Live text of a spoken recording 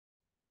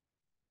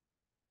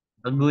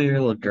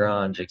Uglier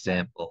Lagrange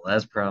example,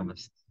 as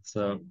promised.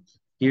 So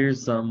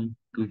here's some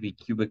goofy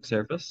cubic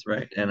surface,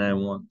 right? And I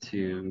want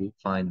to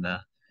find the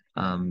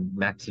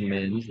max and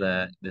mins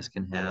that this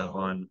can have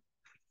on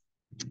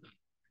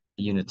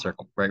the unit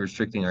circle, right?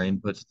 Restricting our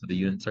inputs to the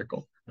unit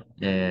circle.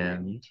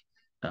 And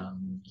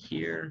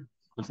here,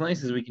 what's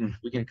nice is we can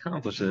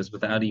accomplish this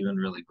without even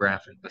really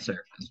graphing the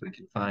surface. We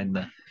can find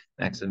the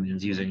max and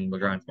mins using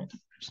Lagrange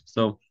multipliers.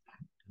 So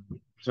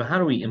how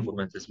do we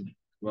implement this?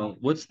 Well,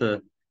 what's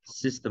the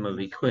system of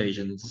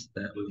equations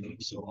that we want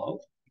to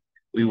solve?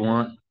 We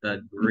want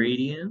the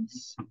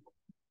gradients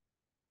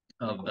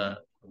of the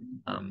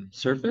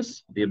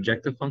surface, the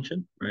objective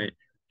function, right?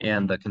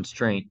 And the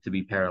constraint to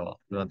be parallel.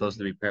 We want those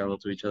to be parallel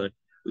to each other.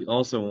 We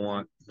also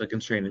want the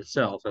constraint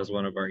itself as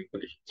one of our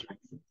equations,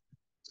 right?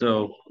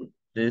 So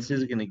this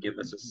is going to give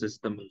us a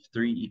system of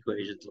three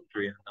equations of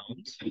three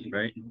unknowns,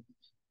 right?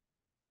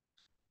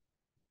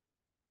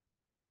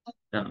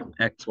 Now,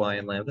 x, y,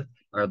 and lambda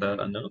are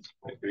the unknowns,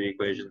 right? Three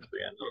equations,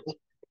 three unknowns.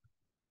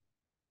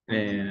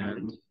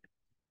 And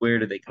where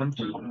do they come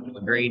from?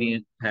 The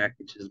gradient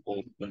packages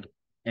both the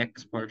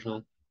x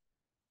partial,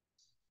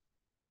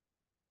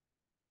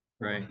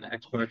 right, the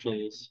x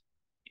partials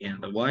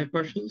and the y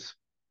partials.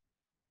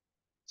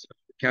 So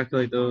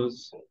calculate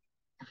those,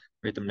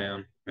 write them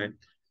down, right?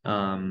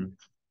 Um,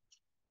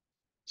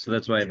 so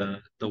that's why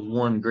the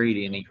one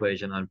gradient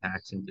equation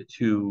unpacks into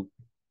two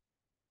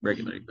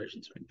regular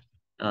equations, right?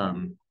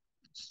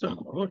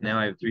 So now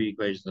I have three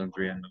equations and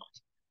three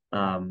unknowns.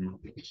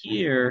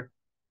 Here,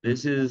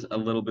 this is a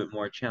little bit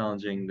more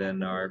challenging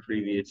than our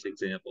previous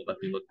example that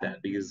we looked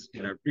at, because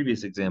in our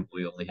previous example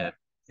we had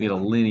a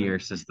linear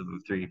system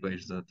of three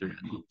equations and three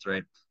unknowns,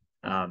 right?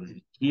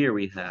 Here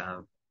we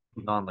have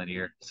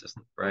nonlinear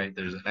system, right?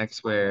 There's an x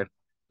squared,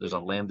 there's a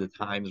lambda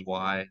times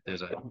y,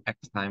 there's a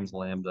x times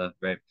lambda,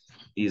 right?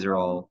 These are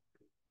all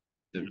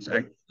there's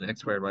x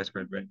squared, y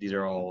squared, right? These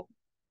are all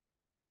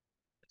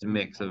it's a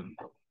mix of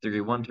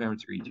degree one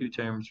terms, degree two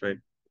terms, right?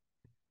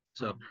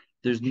 So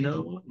there's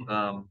no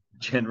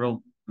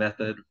general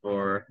method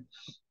for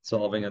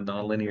solving a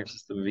nonlinear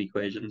system of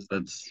equations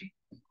that's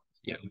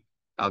you know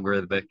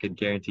algorithmic and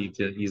guaranteed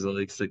to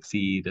easily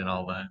succeed and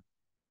all the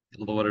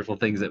wonderful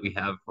things that we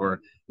have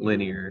for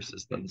linear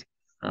systems.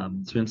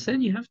 So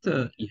instead, you have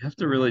to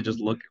really just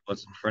look at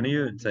what's in front of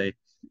you and say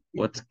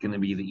what's going to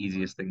be the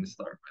easiest thing to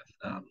start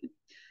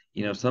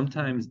with.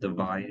 Sometimes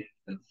dividing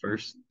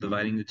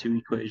the two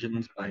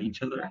equations by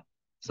each other,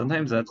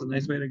 sometimes that's a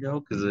nice way to go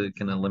because it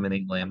can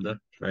eliminate lambda,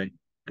 right?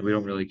 And we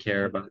don't really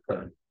care about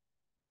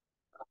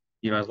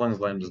as long as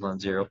lambda is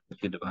non-zero, we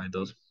can divide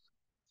those,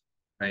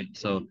 right?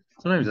 So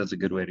sometimes that's a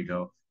good way to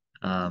go.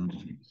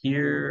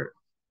 Here,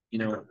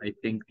 I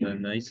think the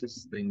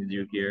nicest thing to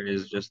do here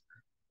is just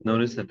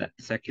notice that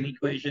second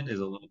equation is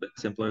a little bit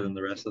simpler than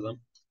the rest of them.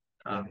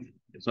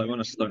 So I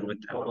want to start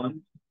with that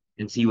one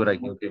and see what I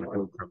can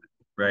conclude from it,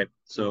 right?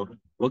 So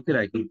what could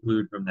I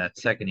conclude from that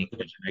second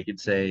equation? I could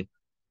say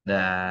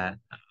that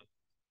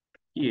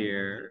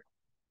here,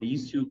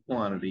 these two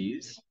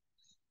quantities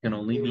can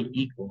only be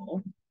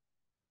equal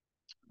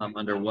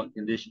under what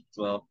conditions?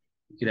 Well,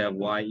 you could have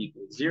y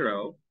equals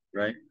 0,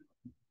 right?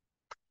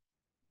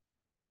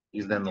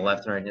 Because then the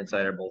left and right hand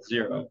side are both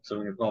 0. So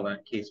we're going to call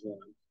that case 1.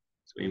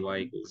 So y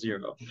equals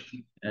 0.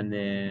 And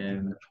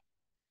then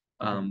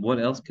what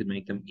else could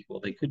make them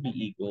equal? They could be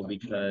equal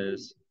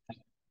because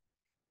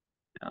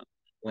uh,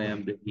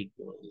 lambda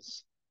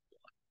equals,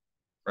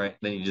 right?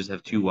 Then you just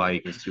have 2y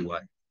equals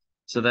 2y.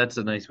 So that's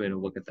a nice way to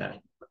look at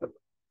that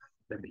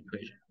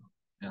equation.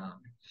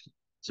 Um,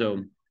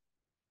 so,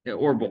 yeah,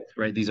 or both,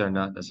 right? These are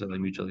not necessarily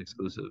mutually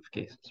exclusive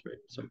cases, right?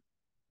 So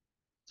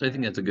I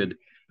think that's a good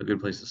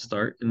place to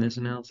start in this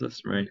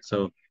analysis, right?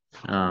 So,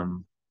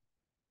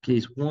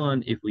 case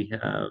one, if we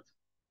have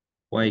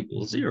y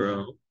equals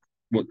 0,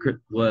 what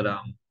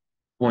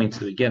points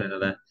do we get out of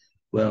that?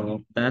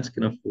 Well, that's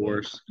going to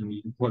force, and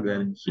you can plug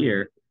that in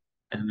here,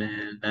 and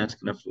then that's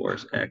going to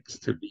force x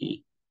to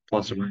be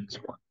plus or minus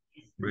 1,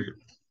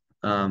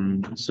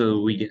 right?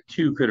 So we get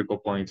two critical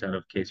points out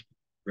of case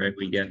one, right?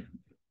 We get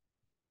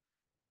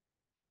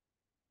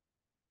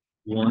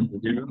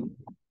 1, 0,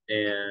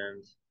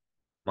 and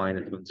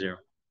minus 1, 0,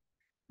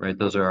 right?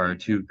 Those are our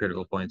two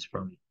critical points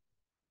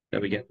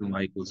that we get from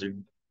y equals 0.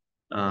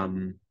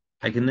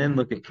 I can then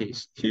look at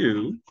case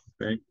 2,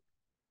 right?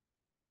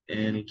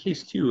 And in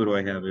case 2, what do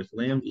I have? If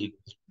lambda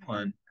equals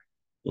 1,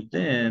 well,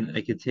 then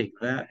I could take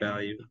that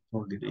value and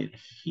plug it in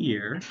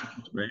here,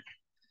 right?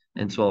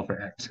 And solve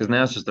for x, because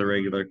now it's just a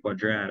regular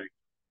quadratic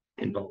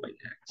involving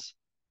x,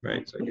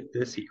 right? So I get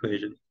this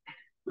equation,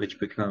 which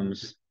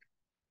becomes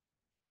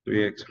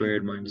 3x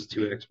squared minus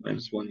 2x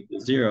minus 1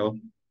 equals 0.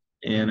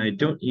 And I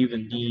don't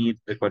even need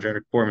the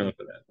quadratic formula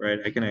for that, right?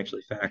 I can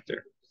actually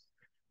factor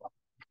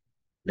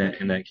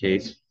that in that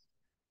case,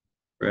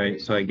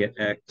 right? So I get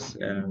x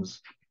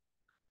as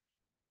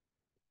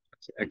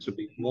x would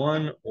be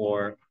 1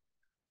 or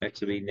x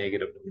would be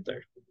negative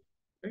 1/3.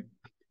 Right?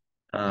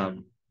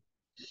 Um,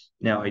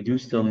 Now I do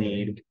still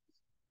need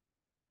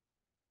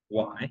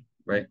y,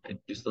 right? I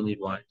do still need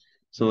y.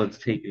 So let's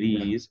take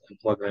these and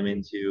plug them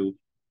into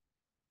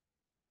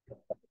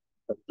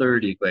the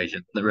third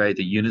equation, right?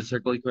 The unit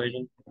circle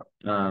equation.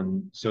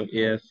 So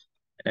if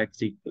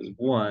x equals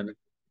 1,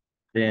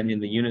 then in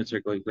the unit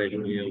circle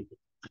equation, we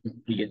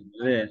get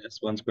this,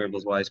 1 squared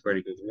plus y squared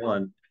equals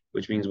 1,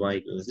 which means y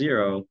equals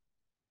 0.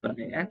 But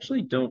I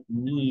actually don't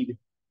need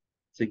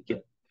to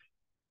get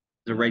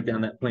to write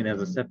down that point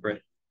as a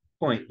separate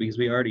point because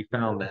we already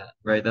found that,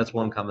 right? That's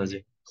 1 comma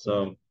 0.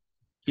 So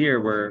here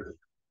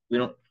we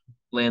don't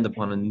land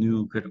upon a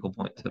new critical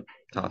point to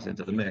toss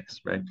into the mix,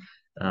 right?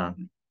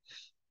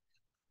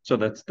 So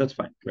that's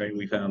fine, right?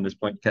 We found this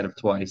point kind of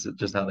twice. It's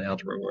just how the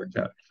algebra worked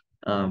out.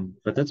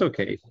 But that's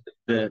okay.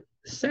 The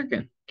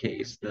second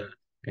case, the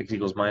x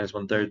equals minus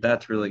 1/3,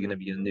 that's really going to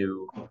be going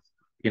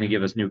to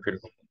give us new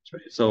critical points,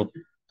 right? So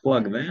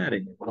plug that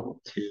in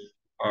to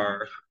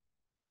our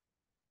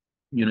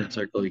unit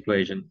circle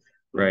equation,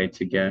 right,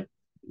 to get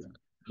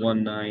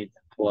 1/9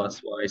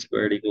 plus y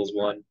squared equals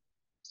 1.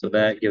 So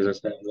that gives us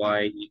that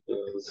y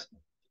equals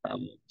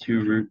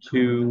 2 root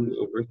 2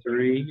 over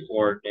 3,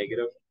 or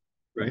negative,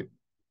 right?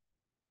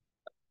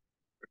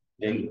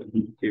 Negative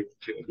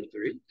 2 over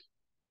 3.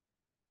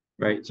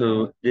 Right,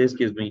 so this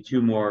gives me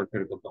 2 more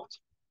critical points.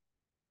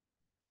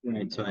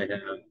 Right, so I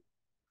have,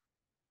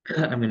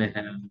 I'm going to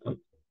have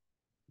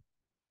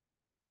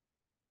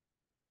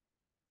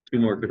 2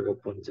 more critical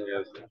points. I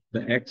have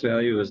the x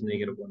value is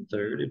negative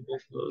 1/3 in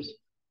both of those,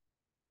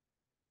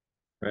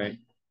 right?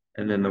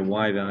 And then the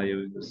y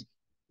value is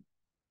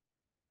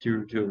 2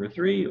 root 2 over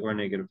 3, or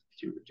negative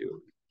 2 root 2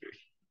 over 3.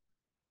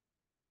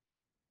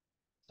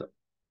 So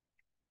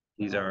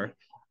these are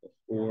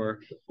four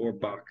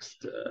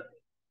boxed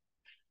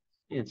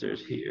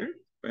answers here,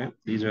 right?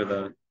 These are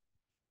the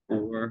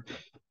 4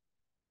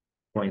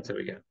 points that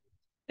we get.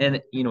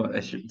 And you know what? I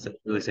shouldn't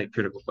really say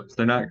critical points.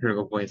 They're not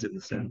critical points in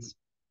the sense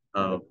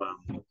of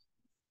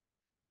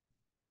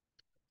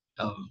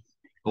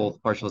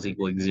both partials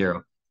equaling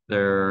 0.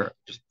 They're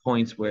just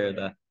points where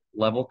the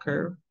level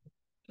curve,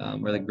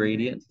 where the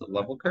gradient, the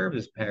level curve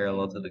is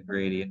parallel to the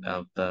gradient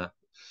of the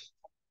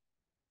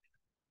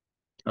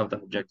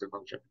objective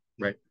function,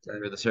 right?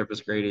 Or the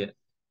surface gradient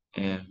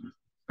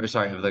or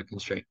sorry, of the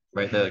constraint,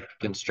 right? The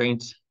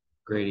constraint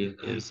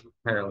gradient is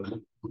parallel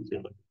to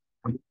the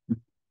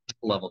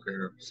level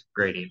curve's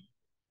gradient,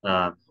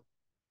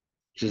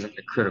 which is like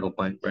a critical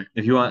point, right?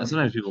 If you want,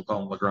 sometimes people call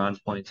them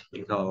Lagrange points. You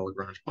can call it a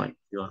Lagrange point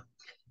if you want.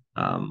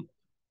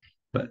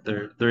 But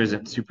there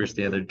isn't super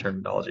standard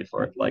terminology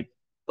for it, like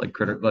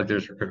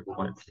there's for critical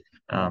points.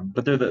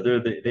 But they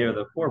are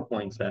the 4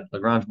 points that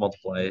Lagrange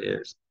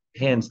multipliers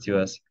hands to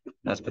us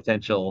as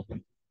potential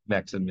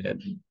max and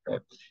min.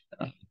 Right?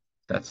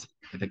 That's,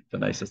 I think, the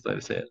nicest way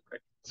to say it.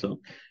 Right? So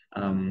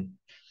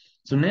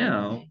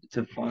now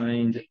to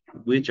find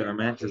which are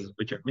maxes and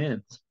which are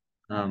mins,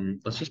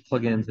 let's just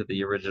plug into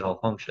the original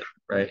function,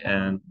 right?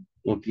 And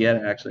we'll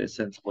get actually a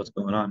sense of what's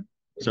going on.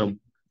 So,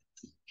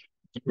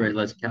 right,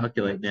 let's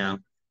calculate now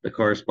the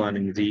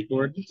corresponding z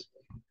coordinates.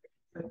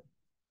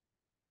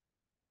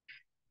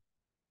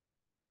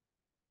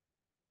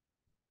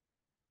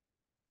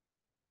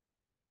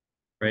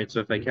 Right, so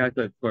if I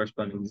calculate the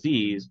corresponding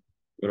z's,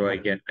 what do I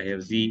get? I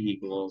have z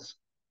equals,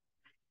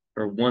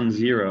 for 1,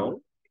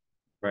 0,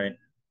 right?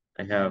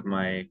 I have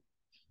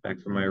back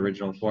from my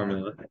original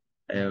formula,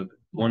 I have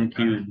 1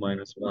 cubed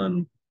minus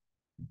 1,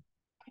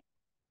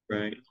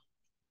 right?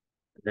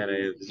 And then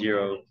I have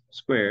 0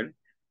 squared,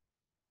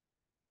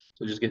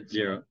 so just get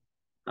 0.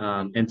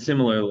 And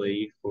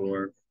similarly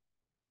for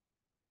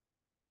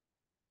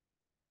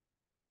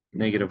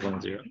negative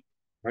 1, 0,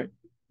 right?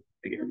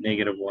 I get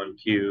negative 1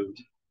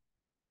 cubed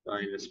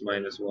minus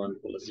 1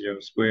 plus 0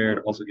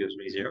 squared also gives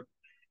me 0.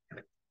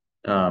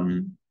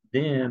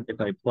 Then if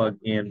I plug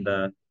in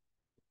the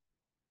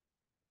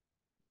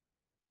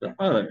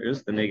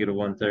others, the negative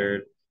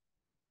 1/3,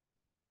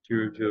 2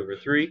 root 2 over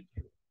 3,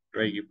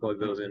 right? You plug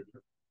those in.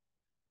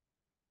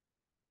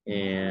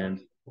 And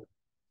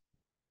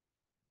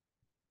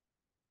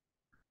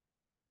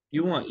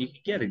you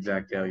can get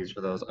exact values for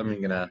those. I'm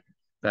going to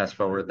fast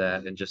forward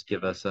that and just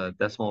give us a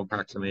decimal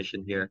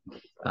approximation here.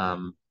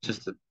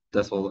 Just a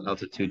decimal out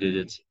to 2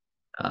 digits.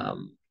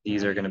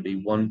 These are going to be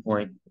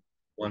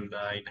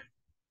 1.19,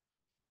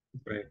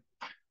 right?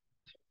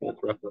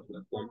 Roughly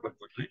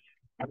 1.19.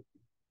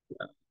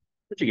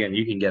 Which again,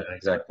 you can get an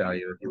exact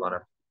value if you want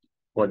to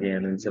plug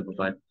in and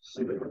simplify.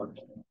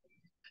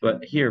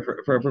 But here,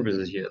 for our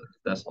purposes here,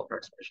 the decimal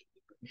approximation.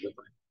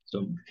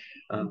 So,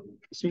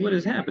 so what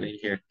is happening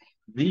here?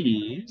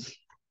 These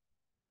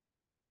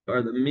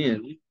are the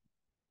min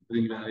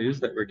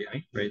values that we're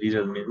getting, right? These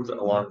are the mins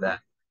along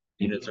that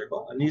unit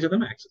circle, and these are the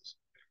maxes.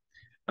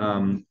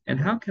 And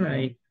how can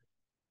I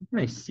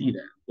see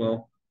that?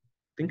 Well,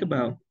 think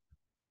about,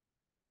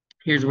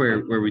 here's where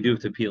we do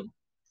have to peel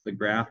the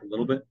graph a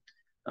little bit.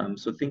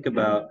 So think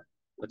about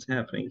what's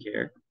happening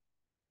here.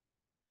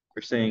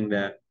 We're saying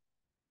that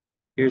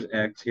here's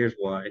x, here's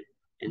y,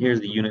 and here's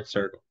the unit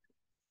circle,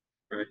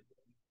 right?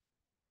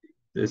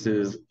 This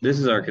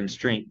is our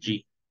constraint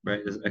g,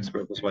 right? This is x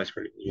squared plus y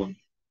squared equals 1.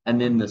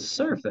 And then the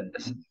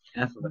surface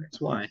f of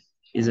xy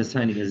is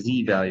assigning a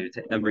z value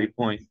to every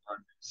point on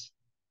this,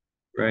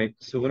 right?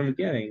 So what I'm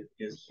getting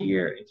is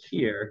here and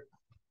here,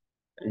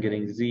 I'm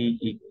getting z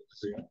equals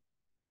 0,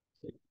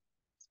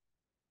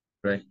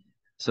 right?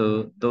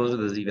 So those are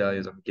the z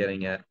values I'm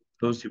getting at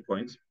those 2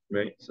 points,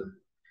 right? So,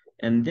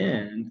 and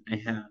then I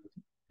have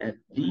at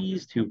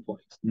these 2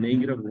 points,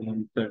 negative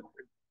 1/3,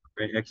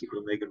 right? X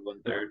equals negative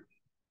 1/3,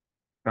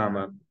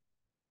 comma,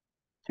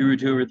 2 root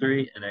 2 over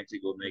 3, and x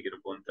equals negative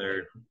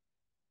 1/3,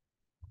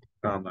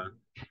 comma,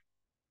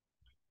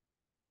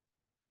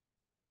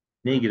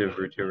 negative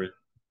root 2 over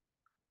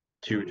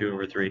 2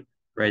 over 3,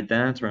 right?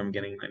 That's where I'm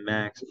getting my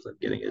max. I'm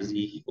getting a z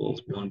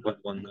equals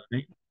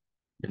 1.19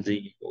 and z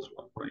equals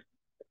 1 point.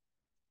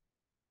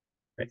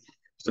 Right.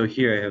 So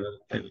here I have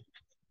a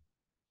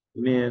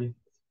min,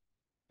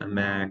 a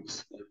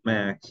max,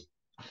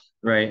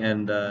 right?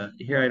 And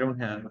here I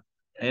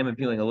am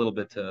appealing a little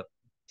bit to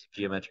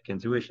geometric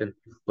intuition,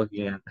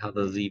 looking at how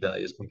the z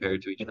values compare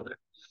to each other,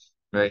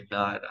 right?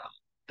 Not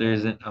there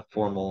isn't a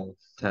formal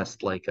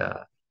test like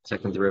a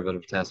second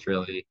derivative test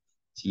really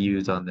to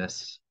use on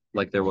this,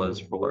 like there was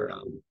for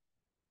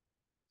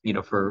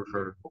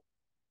for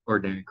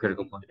ordinary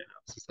critical point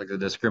analysis, like a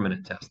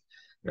discriminant test,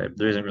 right?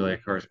 There isn't really a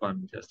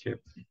corresponding test here,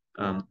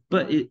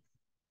 but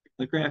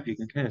the graph you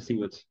can kind of see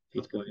what's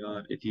going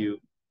on if you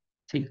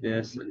take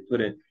this and put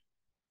it,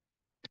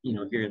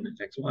 here in the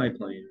xy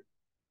plane,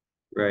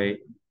 right?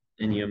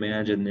 And you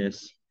imagine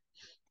this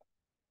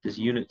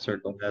unit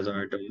circle as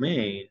our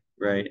domain,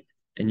 right?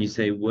 And you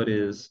say,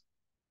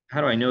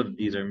 how do I know that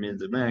these are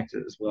mins and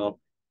maxes? Well,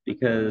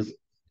 because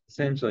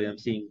essentially I'm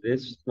seeing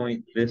this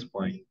point,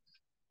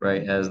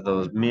 right, as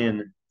those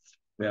min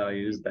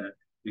values that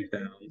we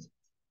found.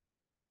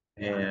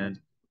 And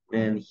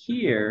then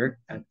here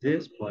at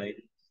this point,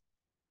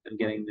 I'm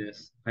getting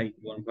this height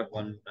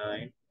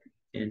 1.19.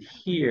 And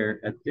here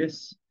at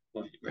this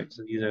point, right?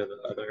 So these are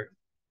the other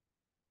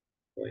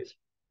points.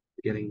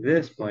 Getting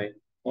this point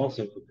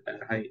also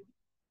at height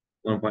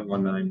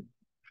 1.19,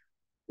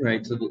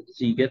 right? So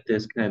you get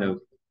this kind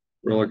of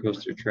roller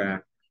coaster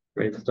track,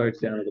 right? It starts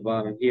down at the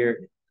bottom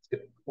here. It's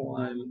going to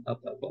climb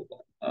up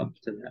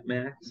to that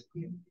max,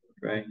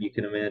 right? You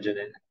can imagine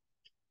it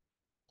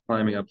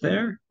climbing up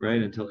there,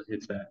 right, until it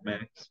hits that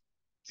max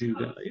z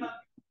value,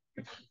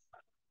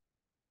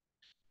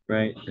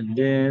 right? And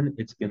then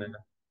it's going to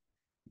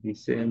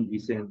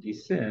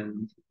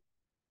descend,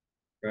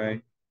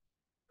 right,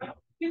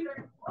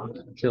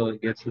 until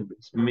it gets to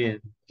this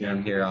min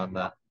down here on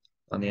the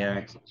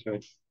axis,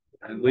 right?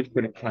 At which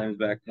point it climbs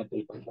back up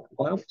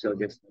until it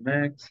gets to the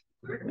max,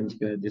 and it's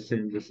going to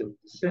descend.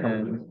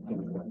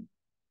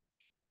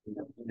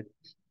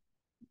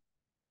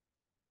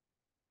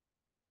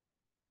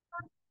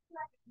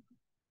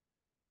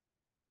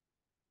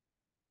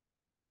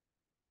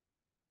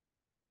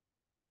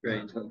 Right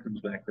until it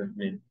comes back to the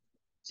min.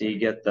 So you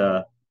get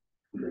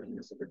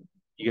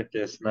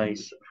this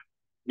nice,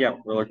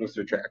 roller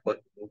coaster track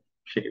like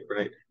shape,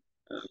 right?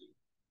 Um,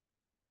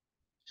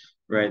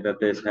 right, that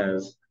this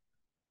has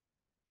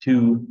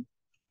 2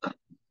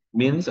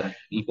 mins at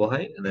equal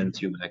height and then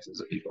 2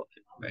 maxes at equal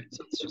height, right?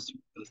 So it's just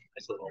this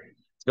nice little,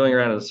 it's going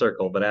around in a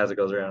circle, but as it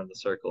goes around in the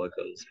circle,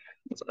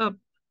 it's up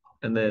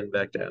and then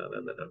back down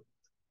and then up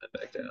and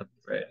back down,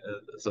 right?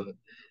 So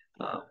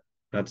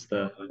that's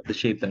the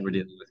shape that we're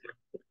dealing with here.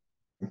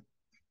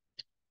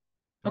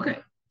 Okay,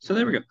 so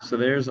there we go. So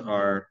there is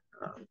our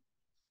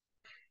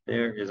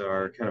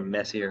kind of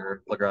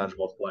messier Lagrange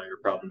multiplier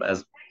problem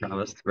as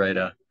promised, right?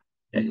 A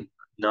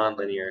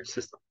nonlinear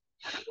system,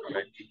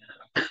 right?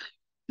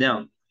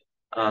 Now,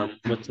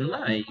 what's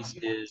nice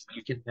is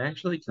you can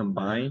actually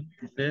combine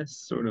this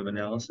sort of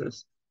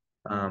analysis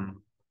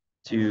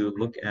to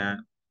look at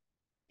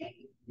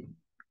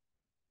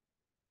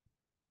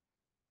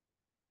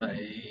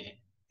a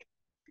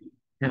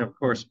kind of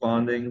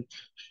corresponding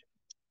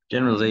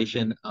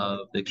generalization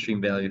of the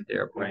extreme value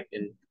theorem, right?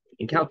 In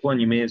Calc I,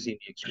 you may have seen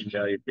the extreme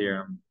value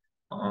theorem,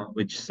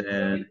 which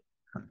said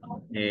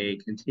a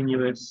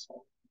continuous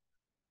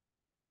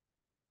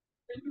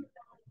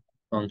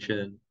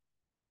function,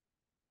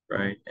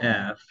 right,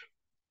 f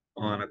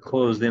on a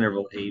closed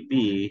interval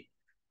AB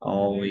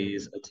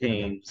always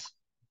attains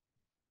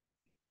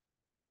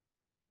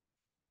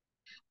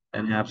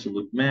an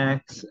absolute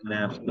max, an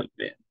absolute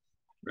min,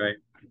 right?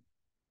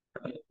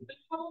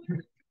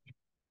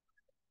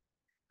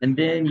 And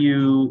then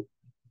you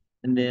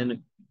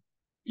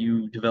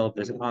develop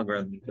this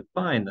algorithm to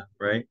find them,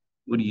 right?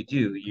 What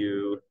do?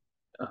 You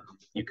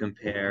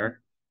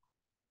compare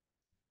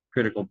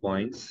critical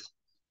points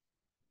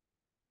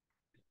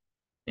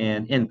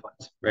and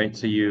endpoints, right?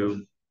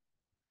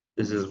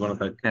 This is one of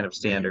the kind of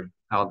standard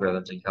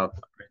algorithms in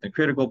calculus, right? The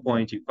critical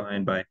points you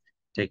find by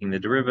taking the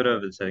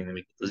derivative and setting them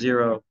equal to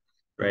 0,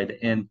 right? The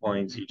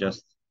endpoints you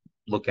just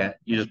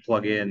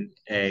plug in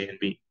A and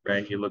B,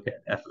 right? You look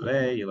at f of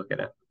A, you look at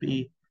f of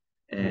B,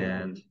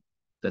 and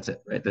that's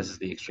it, right? This is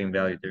the extreme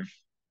value theorem.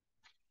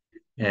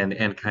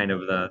 And kind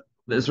of the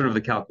sort of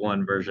the Calc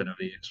 1 version of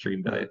the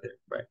extreme value theorem,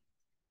 right?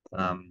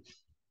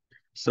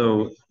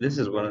 So this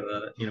is one of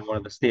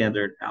the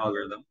standard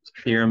algorithms,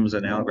 theorems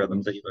and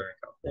algorithms that you learn in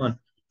Calc 1.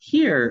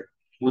 Here,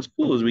 what's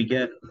cool is we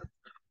get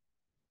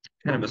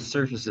kind of a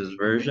surfaces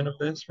version of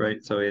this,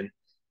 right? So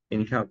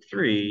in Calc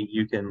 3,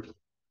 you can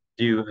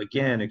do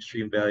again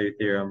extreme value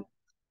theorem,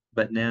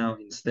 but now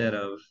instead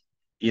of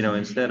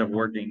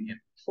working in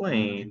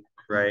plane,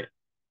 right?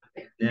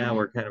 Now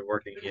we're kind of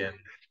working in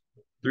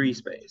three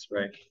space,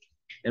 right?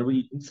 And what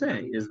you can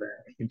say is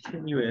that a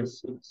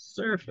continuous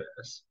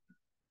surface,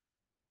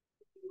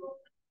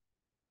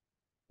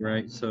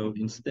 right? So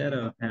instead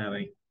of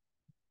having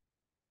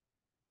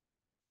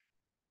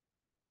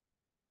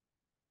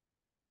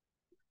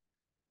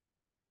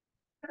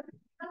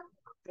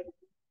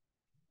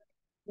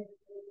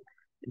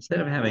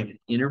an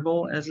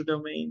interval as a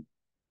domain,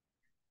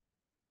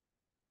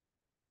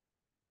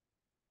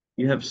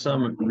 you have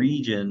some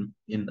region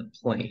in the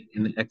plane,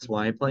 in the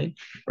XY plane,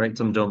 right?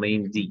 Some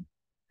domain D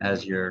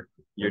as your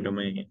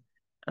domain.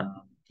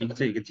 You can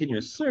say a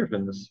continuous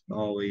surface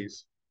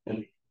always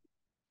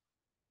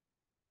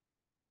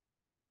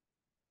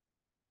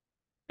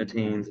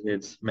attains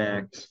its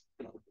max,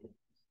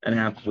 an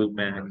absolute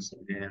max,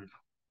 and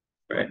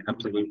right,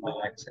 absolute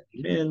max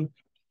and min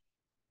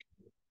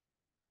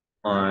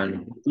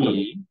on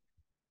D.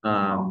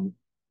 Um,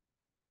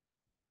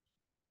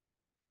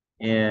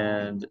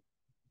 and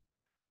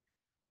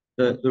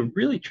the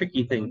really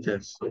tricky thing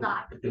to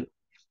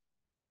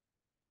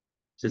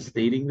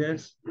stating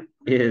this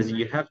is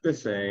you have to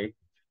say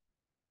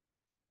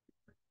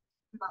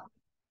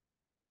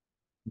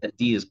that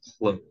D is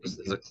closed,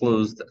 is a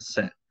closed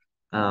set.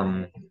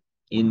 Um,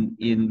 in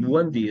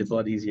 1D, it's a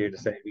lot easier to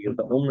say because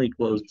the only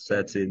closed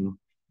sets in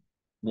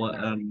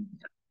one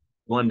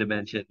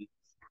dimension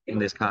in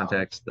this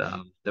context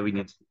that we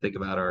need to think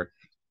about are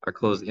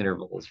closed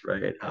intervals,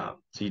 right?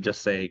 So you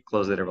just say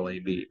closed interval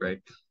AB, right?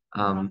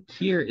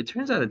 Here, it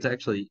turns out it's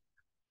actually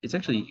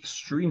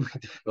extremely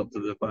difficult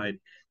to define.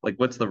 Like,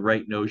 what's the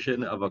right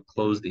notion of a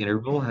closed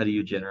interval? How do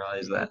you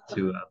generalize that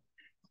to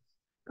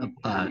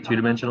a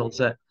two-dimensional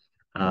set?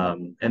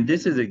 And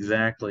this is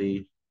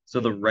exactly so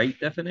the right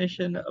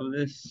definition of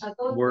this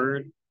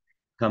word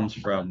comes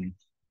from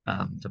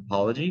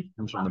topology,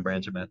 comes from the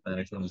branch of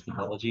mathematics known as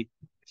topology,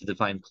 to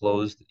define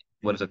closed.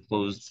 What is a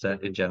closed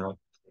set in general?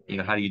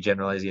 How do you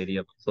generalize the idea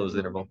of a closed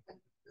interval?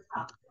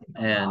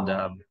 And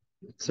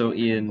so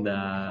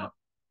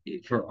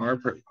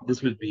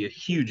this would be a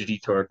huge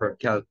detour for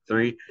Calc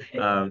 3.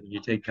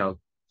 You take Calc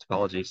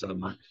topology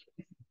some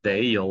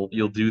day, you'll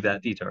do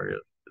that detour.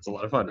 It's a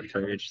lot of fun. It's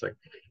very interesting.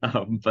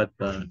 But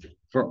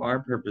for our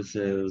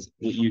purposes,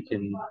 what you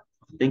can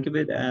think of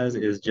it as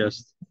is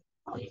just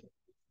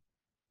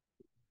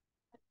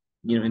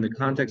in the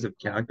context of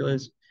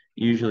calculus,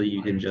 usually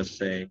you can just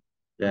say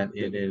that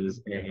it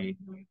is a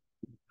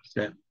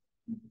set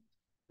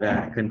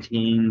that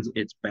contains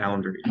its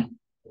boundary.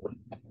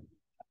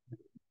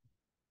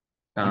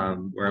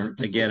 Where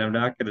again, I'm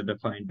not going to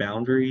define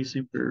boundary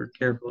super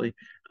carefully,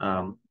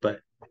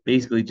 but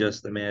basically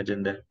just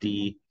imagine that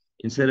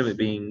instead of it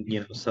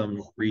being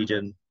some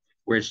region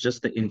where it's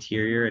just the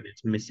interior and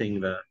it's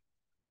missing the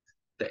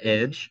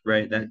edge,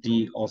 right? That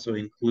D also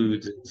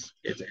includes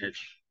its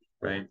edge,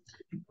 right?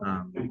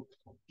 Um,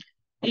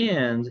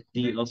 and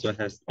D also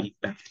has to be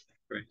bounded,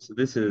 right? So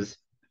this is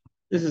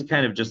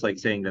kind of just like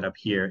saying that up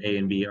here, A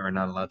and B are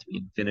not allowed to be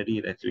infinity.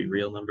 They have to be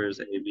real numbers,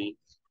 A and B.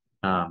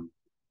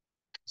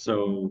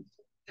 So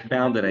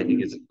bounded, I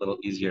think, is a little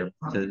easier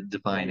to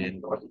define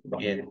in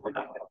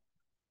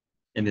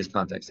in this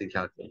context in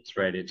calculus,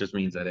 right? It just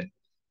means that it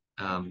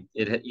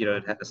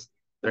has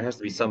there has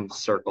to be some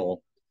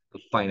circle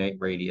of finite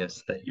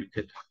radius that you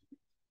could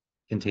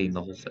contain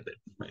the whole set in,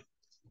 right?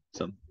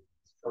 So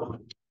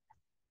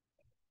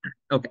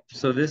okay,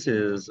 so this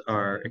is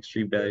our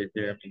extreme value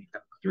theorem in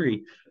Calc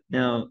 3.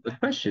 Now, the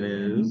question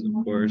is, of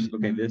course,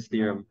 okay, this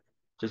theorem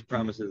just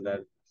promises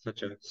that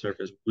such a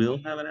surface will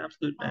have an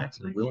absolute max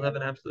and will have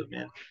an absolute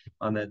min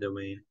on that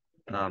domain.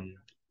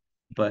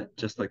 But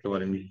just like the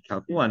one in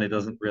Calc 1, it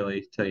doesn't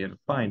really tell you how to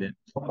find it.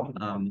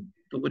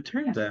 But what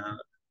turns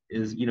out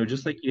is,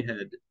 just like you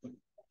had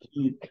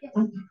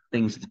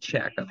things to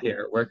check up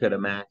here, where could a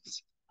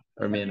max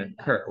or min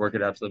occur? Where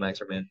could absolute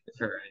max or min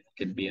occur? It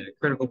could be at a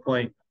critical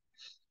point,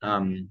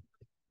 or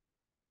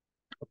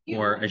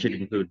I should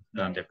include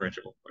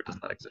non-differentiable, or does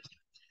not exist.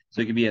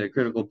 So it could be at a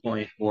critical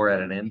point or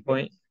at an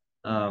endpoint.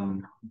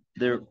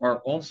 There are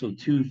also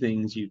two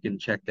things you can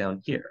check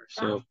down here.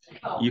 So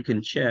you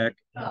can check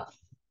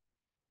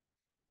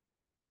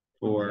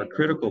for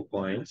critical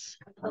points,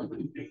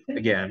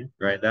 again,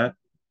 right? That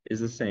is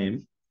the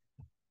same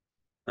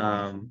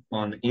on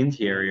the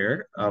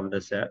interior of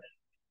the set,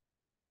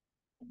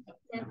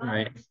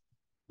 right?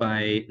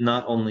 By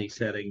not only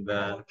setting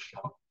the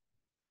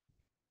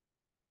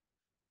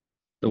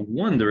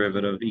one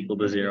derivative equal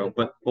to 0,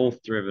 but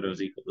both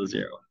derivatives equal to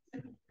 0,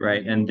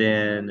 right? And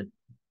then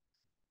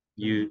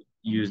you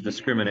use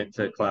discriminant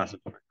to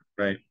classify,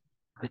 right?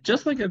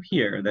 Just like up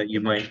here that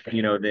you might,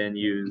 then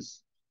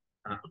use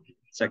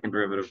second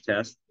derivative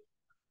test,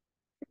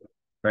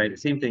 right?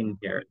 Same thing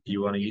here.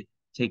 You want to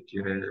take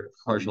your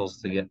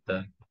partials to get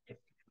the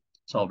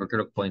solve for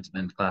critical points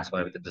and then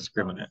classify with the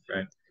discriminant,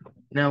 right?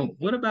 Now,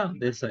 what about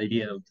this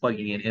idea of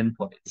plugging in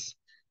endpoints?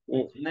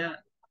 Well, now,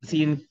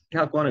 see, in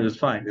Calc I it was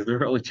fine because there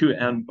were only two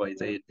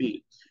endpoints, A and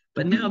B.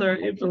 But now there are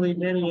infinitely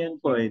many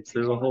endpoints.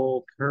 There's a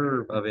whole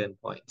curve of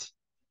endpoints.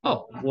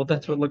 Oh, well,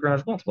 that's what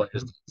Lagrange multipliers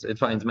does. It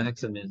finds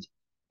max and min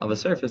of a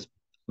surface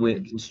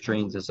with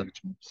constraints of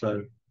such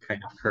so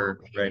kind of curve,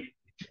 right?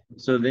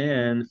 So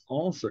then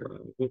also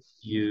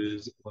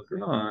use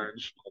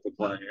Lagrange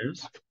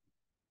multipliers,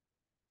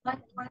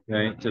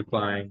 right, to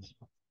find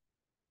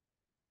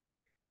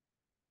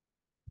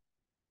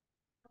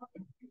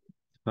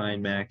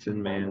max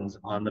and mins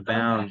on the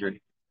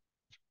boundary,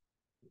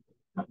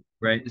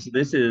 right? So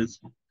this is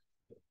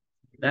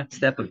that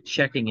step of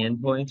checking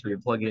endpoints where you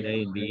plug in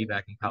A and B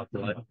back in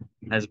calculus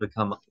has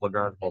become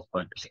Lagrange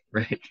multipliers,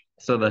 right?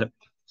 So the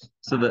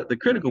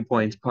critical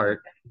points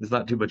part is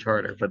not too much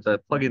harder, but the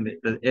plug-in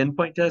the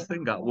endpoint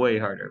testing got way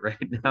harder, right?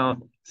 Now,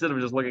 instead of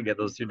just looking at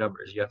those two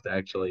numbers, you have to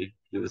actually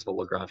do this whole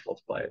Lagrange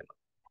multiplier.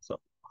 So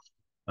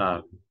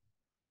um,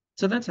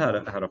 so that's how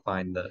to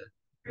find the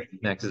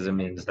maxes and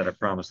mins that are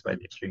promised by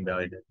the extreme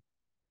value.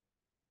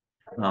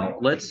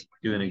 Let's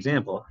do an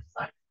example,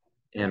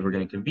 and we're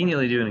going to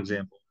conveniently do an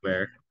example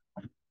where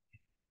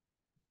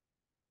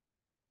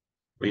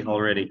we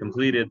already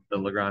completed the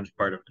Lagrange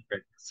part of it,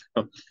 right?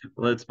 So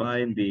let's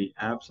find the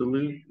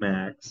absolute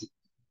max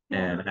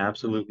and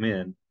absolute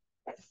min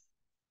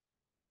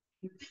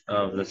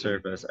of the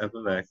surface f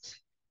of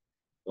x,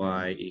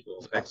 y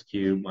equals x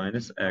cubed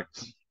minus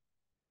x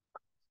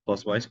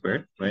plus y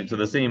squared, right? So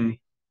the same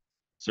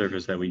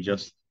surface that we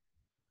just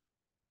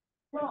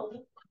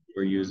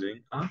were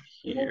using up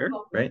here,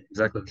 right?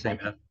 Exactly the same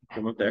f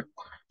from up there,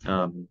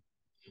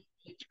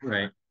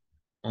 right?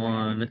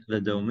 On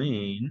the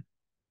domain,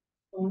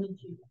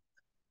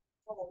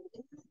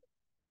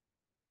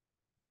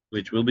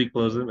 which will be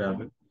closed and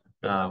bounded,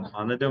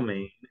 on the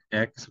domain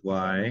x,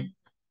 y,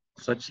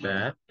 such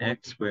that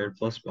x squared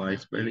plus y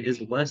squared is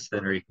less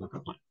than or equal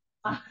to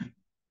 1,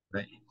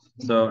 right?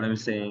 So I'm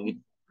saying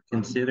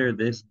consider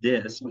this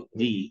disk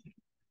D,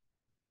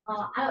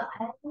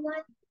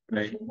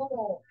 right?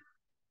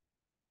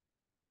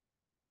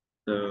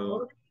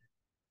 So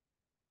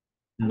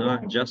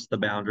not just the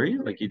boundary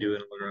like you do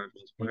in a Lagrange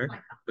multiplier,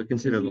 but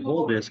consider the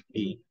whole disk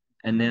D.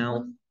 And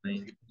now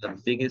the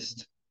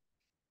biggest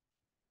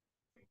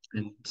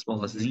and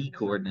smallest z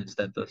coordinates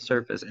that the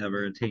surface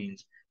ever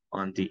attains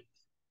on D.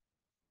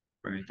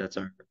 Right, that's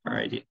our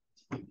idea.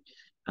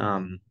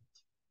 The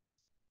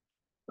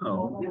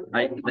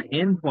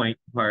endpoint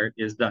part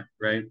is done,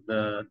 right?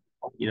 The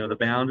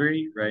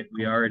boundary, right?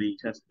 We already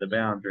tested the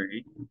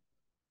boundary,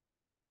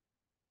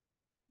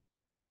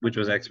 which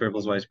was x squared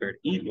plus y squared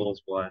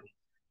equals 1,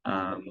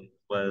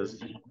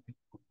 was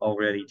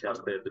already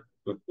tested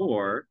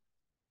before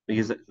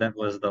because that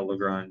was the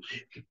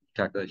Lagrange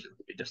calculation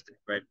that we just did,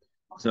 right?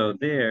 So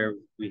there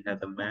we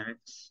had the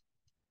max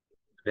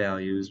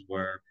values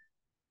were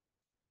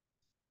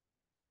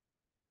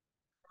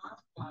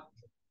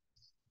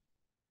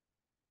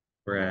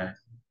at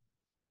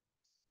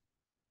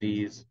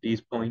these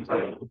points,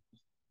 1.19,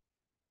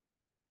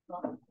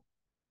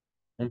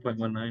 I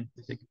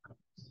think.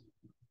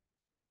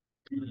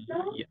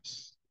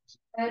 Yes.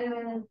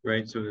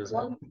 Right, so it was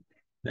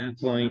that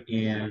point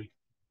and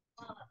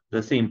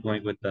the same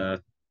point with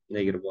the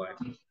negative y.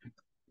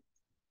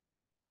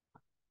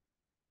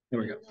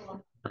 There we go.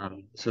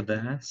 So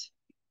that's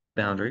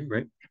boundary,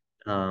 right?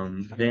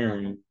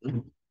 Then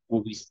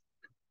what we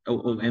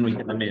and we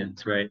get the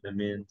mins, right? The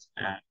mins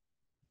at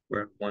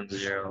we're at 1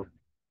 0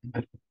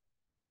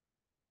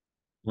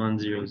 1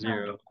 0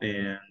 0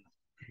 and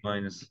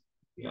minus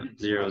 1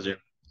 0 0.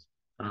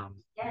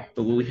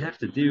 But what we have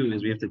to do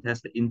is we have to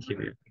test the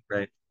interior,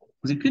 right?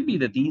 Because it could be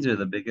that these are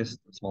the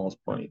biggest and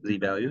smallest point z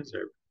values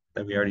or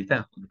that we already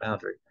found on the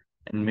boundary.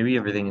 And maybe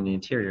everything in the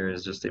interior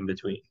is just in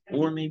between.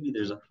 Or maybe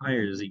there's a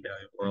higher z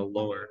value or a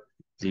lower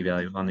z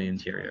value on the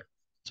interior.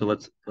 So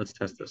let's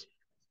test this.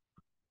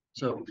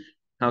 So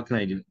how can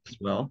I do this?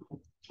 Well,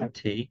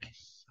 take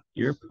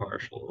your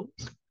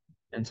partials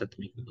and set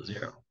them equal to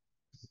 0.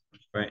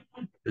 Right?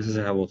 This is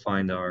how we'll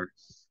find our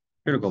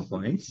critical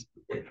points.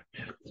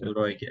 So what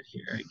do I get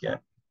here? I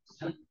get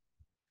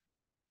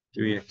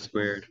 3x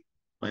squared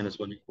minus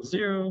 1 equals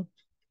 0,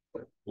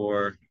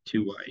 or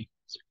 2y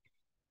equals 0.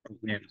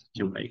 And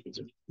 2y equals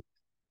 0.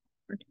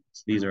 Right?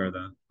 So these are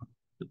the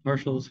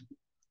partials.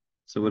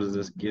 So what does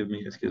this give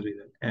me? This gives me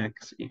that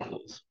x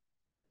equals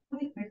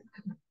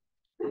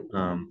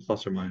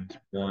plus or minus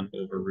 1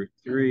 over root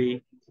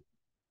 3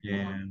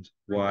 and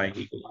y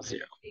equals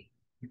 0.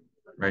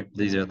 Right?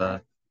 These are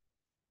the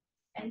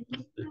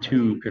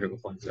two critical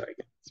points that I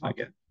get. So I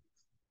get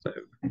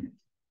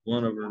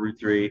 1 over root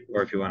 3,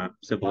 or if you want to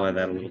simplify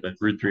that a little bit,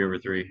 root 3 over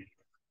 3,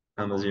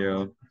 comma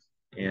 0,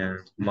 and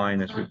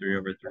minus root 3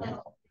 over 3,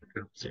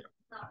 0.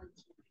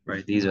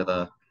 Right? These are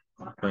the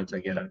points I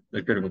get,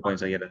 the critical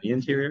points I get on the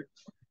interior.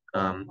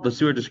 Let's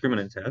do our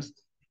discriminant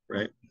test,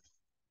 right?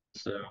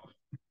 So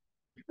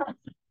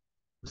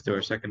let's do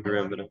our second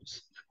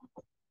derivatives.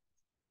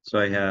 So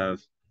I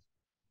have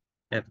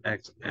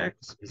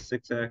fxx is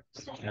 6x,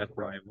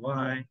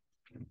 fyy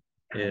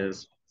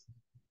is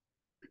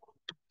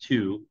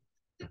 2,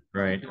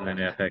 right? And then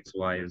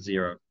fxy is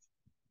 0.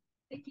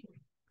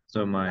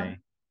 So my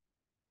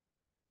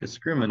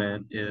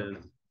discriminant is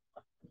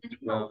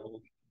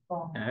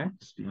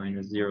 12x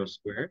minus 0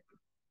 squared,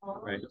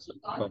 right? So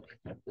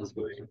 12x is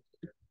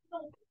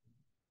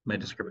my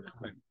discriminant,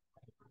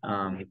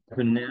 right?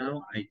 So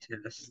now I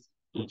test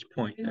each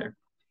point there.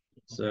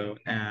 So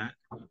at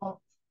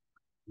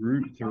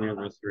root 3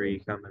 over 3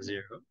 comma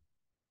 0,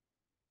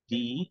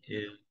 d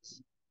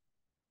is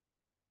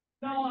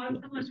 4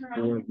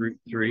 root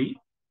 3,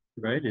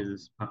 right,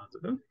 is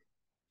positive.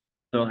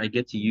 So I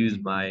get to use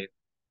my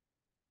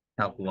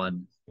Calc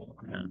 1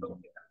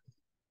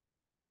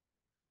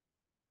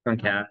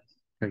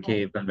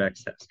 concave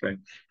convex test, right?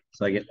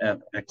 So I get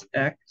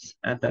fxx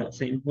at that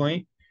same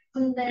point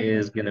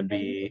is going to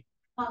be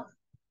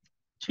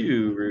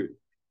 2 root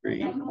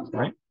 3,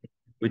 right?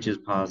 Which is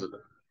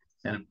positive.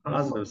 And a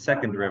positive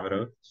second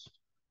derivative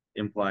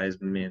implies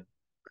min.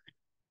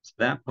 So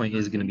that point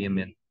is going to be a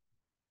min.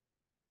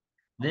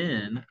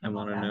 Then I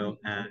want to know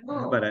how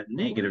about at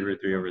negative root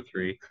 3 over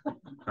 3,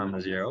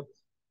 comma 0.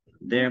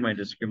 There my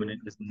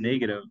discriminant is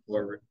negative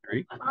 4 root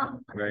 3,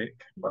 right?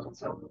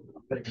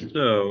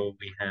 So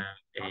we have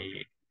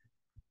a,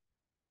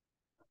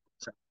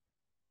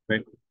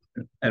 right?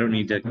 I don't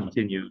need to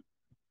continue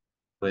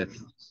with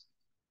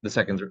the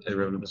second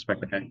derivative with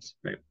respect to x,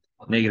 right?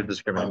 Negative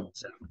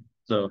discriminant.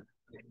 So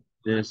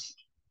this,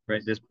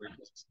 right, this point.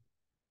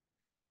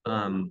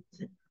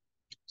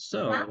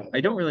 So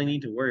I don't really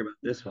need to worry about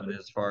this one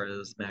as far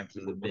as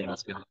maxes and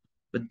mins go.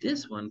 But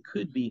this one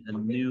could be a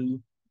new,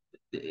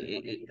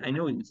 I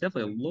know it's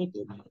definitely a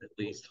local min, at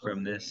least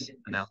from this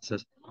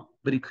analysis,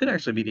 but it could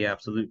actually be the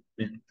absolute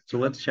min. So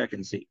let's check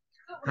and see.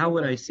 How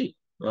would I see?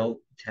 Well,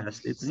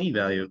 test its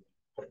z-value,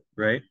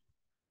 right?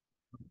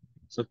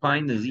 So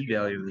find the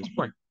z-value of this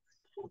point.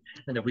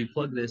 And if we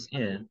plug this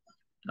in,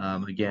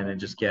 again, and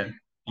just get,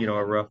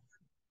 a rough,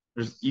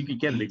 you could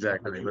get it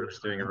exactly right, but I'm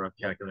just doing a rough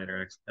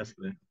calculator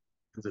estimate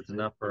because it's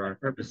enough for our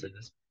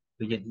purposes.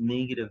 We get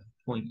negative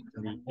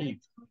 0.38.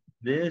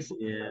 This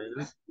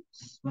is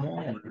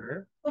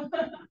smaller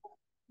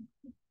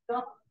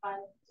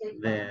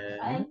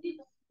than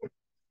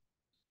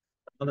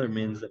other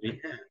mins that we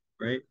had,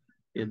 right?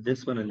 In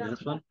this one and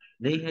this one,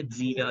 they had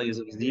z-values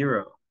of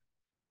 0,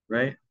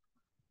 right?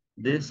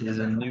 This is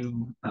a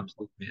new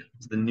absolute min.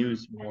 It's the new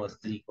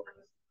smallest z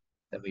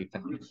that we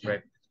found,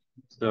 right?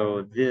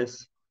 So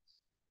this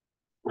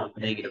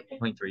negative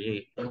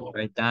 0.38,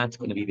 right? That's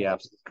going to be the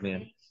absolute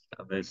min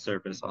of the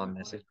surface on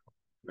this interval,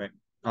 right?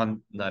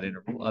 On that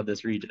interval of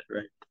this region,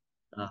 right?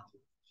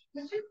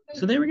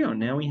 So there we go.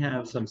 Now we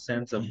have some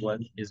sense of what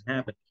is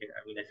happening here.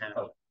 I'm going to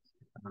have,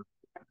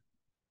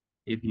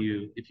 if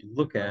you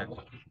look at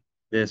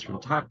this from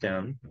top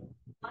down,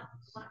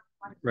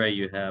 right?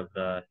 You have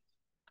the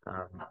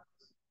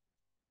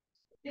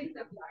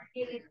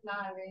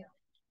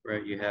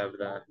right. You have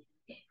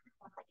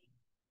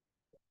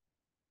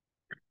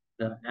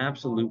the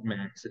absolute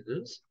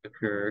maxes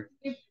occur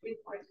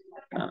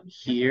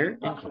here.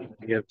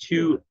 You have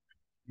two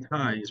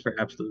ties for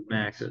absolute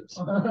maxes.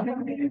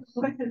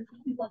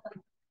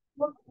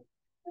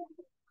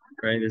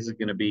 Right, this is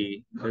gonna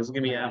be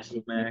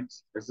absolute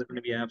max. This is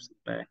gonna be absolute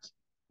max.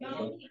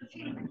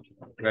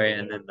 Right,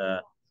 and then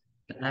the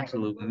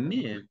absolute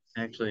min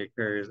actually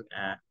occurs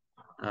at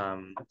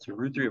so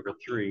root 3 over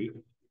 3,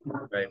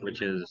 right,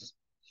 which is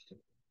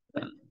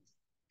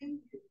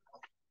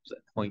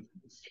point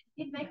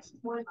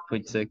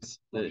 0.6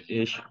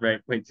 ish,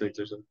 right, 0.6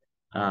 or so,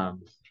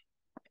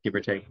 give or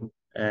take,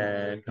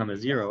 and comma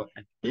 0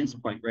 at this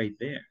point right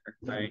there,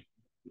 right?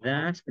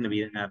 That's going to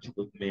be an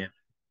absolute min.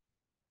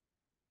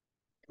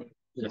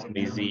 That's going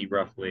to be z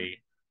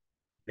roughly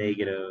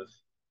negative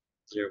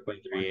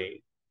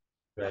 0.38,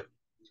 right?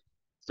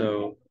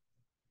 So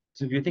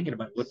if you're thinking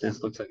about what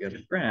this looks like as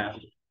a graph,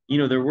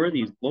 there were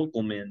these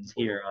local mins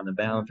here on the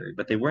boundary,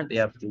 but they weren't the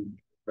absolute,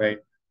 right?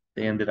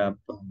 They ended up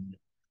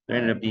there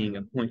ended up being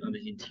a point on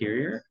the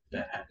interior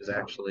that is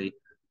actually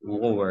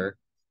lower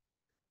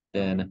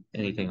than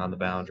anything on the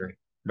boundary,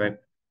 right?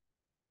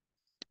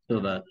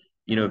 So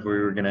if we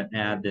were going to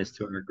add this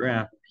to our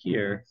graph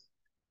here,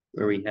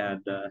 where we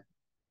had up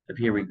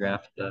here we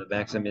graphed the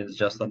maximum is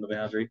just on the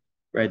boundary,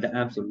 right? The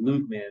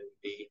absolute min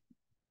would be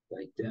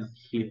like down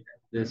here.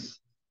 This,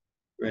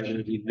 right, it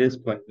would be this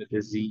point with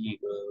this z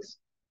equals,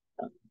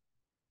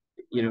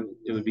 it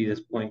would be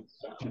this point,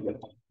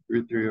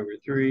 root 3 over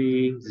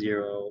 3,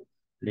 0,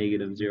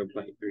 negative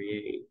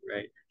 0.38,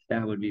 right?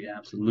 That would be the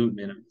absolute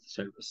minimum of the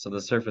surface. So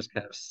the surface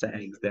kind of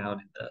sags down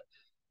in the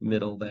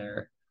middle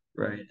there,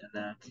 right? And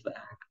that's the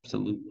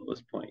absolute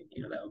lowest point.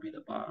 That would be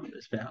the bottom of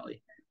this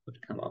valley.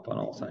 Would come up on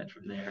all sides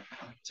from there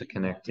to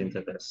connect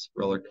into this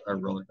roller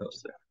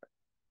coaster.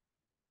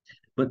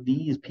 But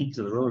these peaks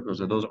of the roller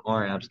coaster, those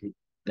are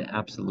the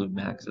absolute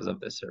maxes of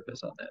this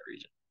surface on that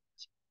region.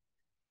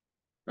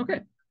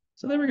 Okay,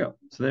 so there we go.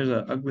 So there's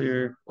an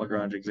uglier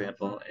Lagrange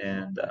example,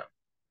 and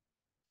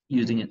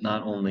using it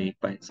not only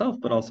by itself,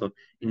 but also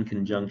in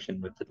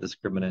conjunction with the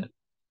discriminant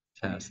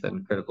test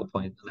and critical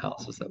point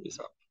analysis that we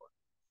saw before.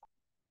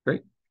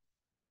 Great.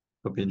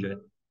 Hope you enjoyed.